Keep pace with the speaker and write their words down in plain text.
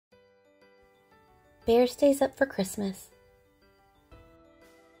Bear Stays Up for Christmas.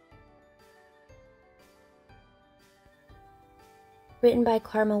 Written by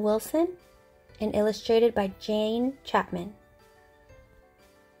Karma Wilson and illustrated by Chapman.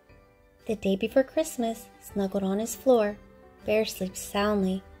 The day before Christmas, snuggled on his floor, Bear sleeps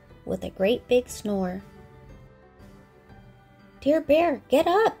soundly with a great big snore. "Dear Bear, get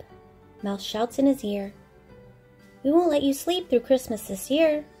up!" Mouse shouts in his ear. "We won't let you sleep through Christmas this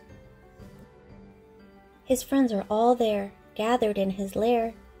year." His friends are all there, gathered in his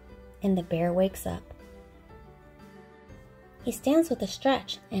lair, and the bear wakes up. He stands with a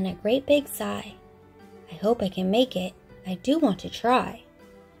stretch and a great big sigh. "I hope I can make it. I do want to try."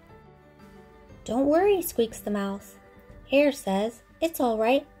 "Don't worry," squeaks the mouse. Hare says, "It's all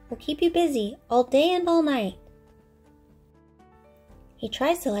right. We'll keep you busy all day and all night." He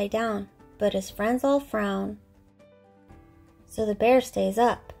tries to lie down, but his friends all frown. So the bear stays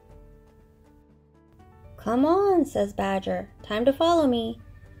up. "Come on," says Badger, "time to follow me.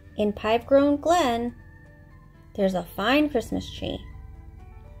 In Pipe-grown Glen, there's a fine Christmas tree."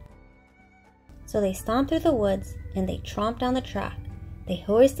 So they stomp through the woods and they tromp down the track. They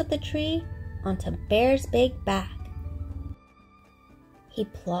hoist up the tree onto Bear's big back. He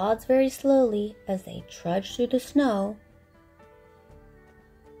plods very slowly as they trudge through the snow.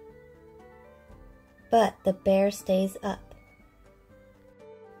 But the bear stays up.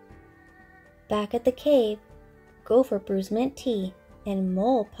 Back at the cave, Gopher brews mint tea and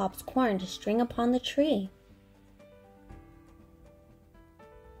Mole pops corn to string upon the tree.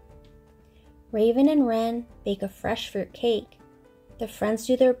 Raven and Wren bake a fresh fruit cake. The friends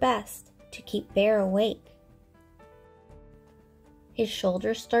do their best to keep Bear awake. His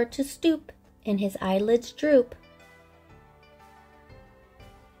shoulders start to stoop and his eyelids droop.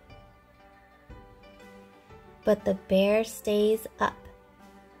 But the bear stays up.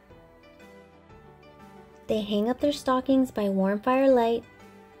 They hang up their stockings by warm firelight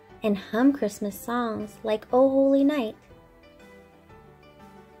and hum Christmas songs like "O Holy Night."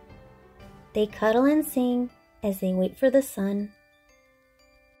 They cuddle and sing as they wait for the sun.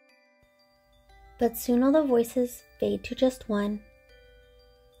 But soon all the voices fade to just one.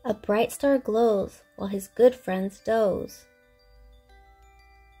 A bright star glows while his good friends doze.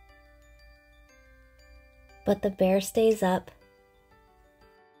 But the bear stays up.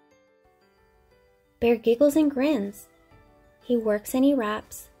 Bear giggles and grins. He works and he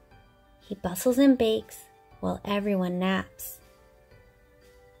raps. He bustles and bakes while everyone naps.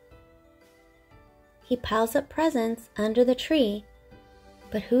 He piles up presents under the tree.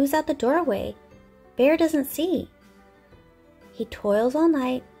 But who's at the doorway? Bear doesn't see. He toils all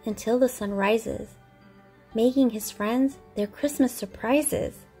night until the sun rises, making his friends their Christmas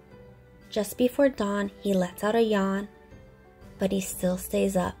surprises. Just before dawn, he lets out a yawn, but he still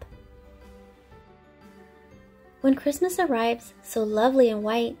stays up. When Christmas arrives, so lovely and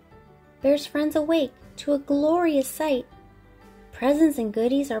white, Bear's friends awake to a glorious sight. Presents and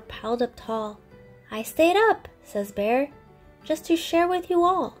goodies are piled up tall. "I stayed up," says Bear, "just to share with you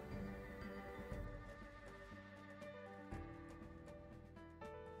all."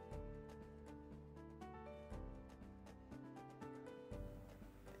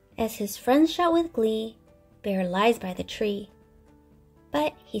 As his friends shout with glee, Bear lies by the tree,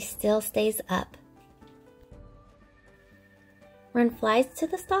 but he still stays up. Wren flies to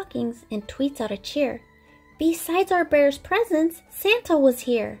the stockings and tweets out a cheer. "Besides our bear's presents, Santa was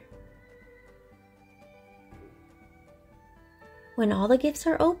here." When all the gifts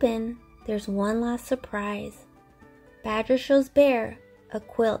are open, there's one last surprise. Badger shows Bear a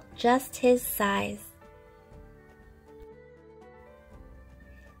quilt just his size.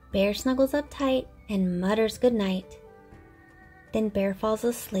 Bear snuggles up tight and mutters goodnight. Then Bear falls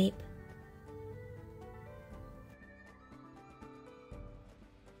asleep.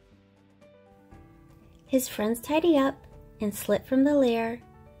 His friends tidy up and slip from the lair.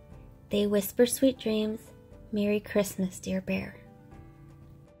 They whisper sweet dreams. "Merry Christmas, dear Bear."